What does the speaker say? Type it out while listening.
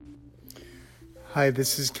Hi,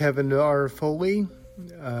 this is Kevin R. Foley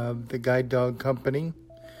of the Guide Dog Company.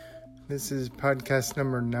 This is podcast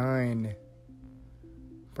number 9,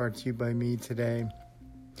 brought to you by me today.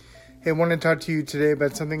 Hey, I want to talk to you today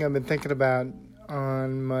about something I've been thinking about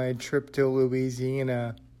on my trip to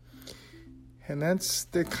Louisiana. And that's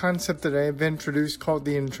the concept that I've introduced called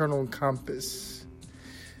the internal compass.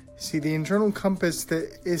 See, the internal compass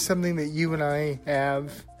that is something that you and I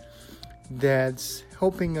have that's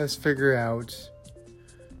helping us figure out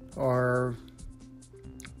our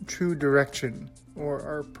true direction or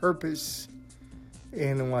our purpose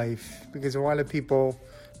in life. Because a lot of people,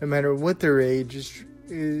 no matter what their age,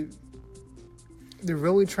 they're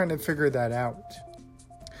really trying to figure that out.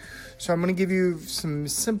 So I'm going to give you some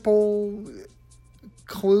simple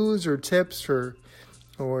clues or tips or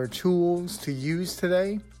tools to use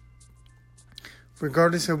today,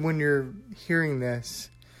 regardless of when you're hearing this,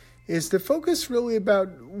 is to focus really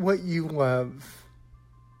about what you love.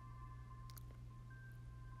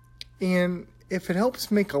 And if it helps,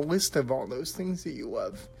 make a list of all those things that you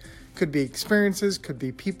love. Could be experiences, could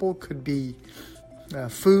be people, could be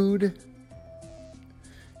food.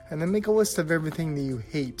 And then make a list of everything that you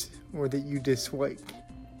hate or that you dislike.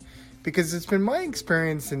 Because it's been my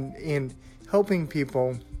experience in helping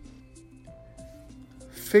people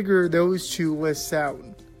figure those two lists out,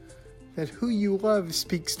 that who you love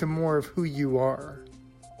speaks to more of who you are.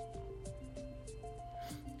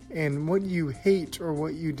 And what you hate or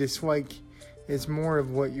what you dislike is more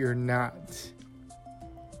of what you're not.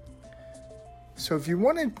 So if you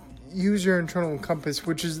want to use your internal compass,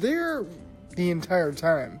 which is there the entire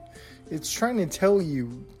time, it's trying to tell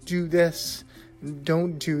you, do this,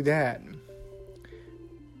 don't do that,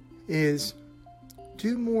 is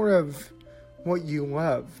do more of what you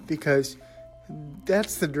love, because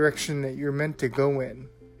that's the direction that you're meant to go in.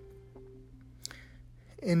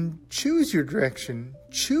 And choose your direction,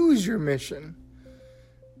 choose your mission,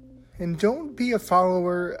 and don't be a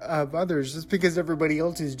follower of others just because everybody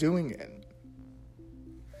else is doing it.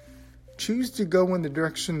 Choose to go in the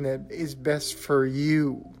direction that is best for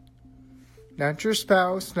you. Not your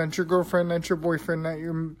spouse, not your girlfriend, not your boyfriend, not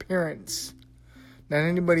your parents, not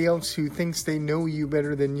anybody else who thinks they know you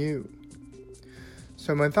better than you.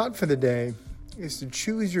 So my thought for the day is to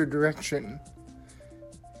choose your direction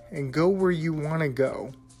and go where you want to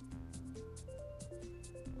go.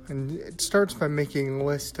 And it starts by making a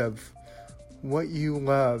list of what you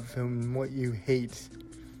love and what you hate,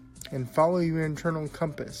 and follow your internal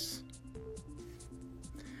compass.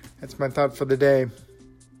 That's my thought for the day.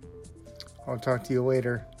 I'll talk to you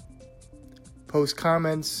later. Post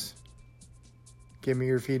comments. Give me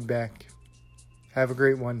your feedback. Have a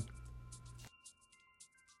great one.